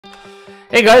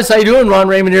Hey guys, how you doing? Ron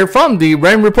Raymond here from the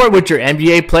Raymond Report with your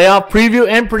NBA playoff preview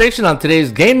and prediction on today's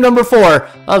game number 4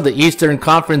 of the Eastern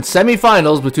Conference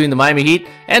semifinals between the Miami Heat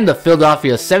and the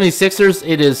Philadelphia 76ers.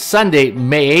 It is Sunday,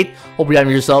 May 8th. Hope you're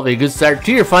having yourself a good start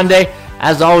to your fun day.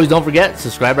 As always, don't forget,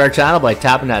 subscribe to our channel by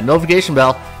tapping that notification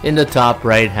bell in the top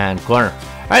right-hand corner.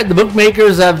 Alright, the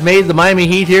bookmakers have made the Miami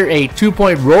Heat here a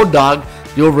 2-point road dog.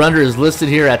 The over-under is listed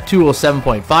here at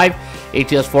 207.5.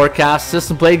 ATS forecast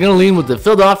system play going to lean with the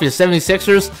Philadelphia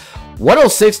 76ers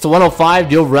 106 to 105.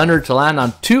 The over-under to land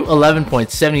on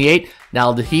 211.78.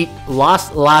 Now the Heat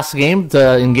lost last game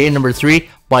in game number 3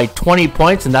 by 20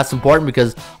 points, and that's important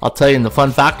because I'll tell you in the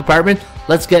fun fact department.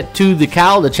 Let's get to the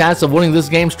Cal. The chance of winning this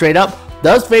game straight up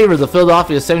does favor the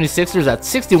Philadelphia 76ers at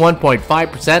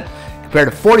 61.5%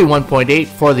 compared to 41.8%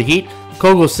 for the Heat.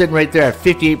 Kogo's sitting right there at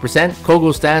 58%.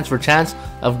 Kogo stands for chance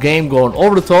of game going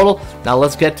over the total. Now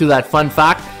let's get to that fun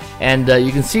fact. And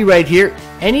you can see right here,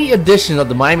 any edition of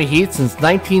the Miami Heat since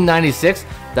 1996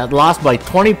 that lost by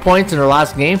 20 points in their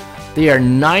last game, they are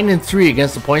 9-3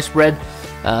 against the point spread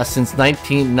since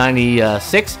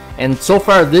 1996. And so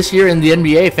far this year in the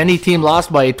NBA, if any team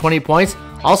lost by 20 points,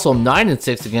 also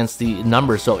 9-6 against the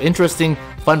numbers. So interesting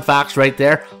fun facts right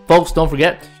there. Folks, don't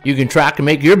forget, you can track and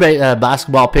make your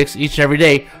basketball picks each and every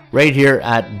day right here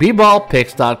at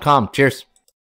bballpicks.com. Cheers.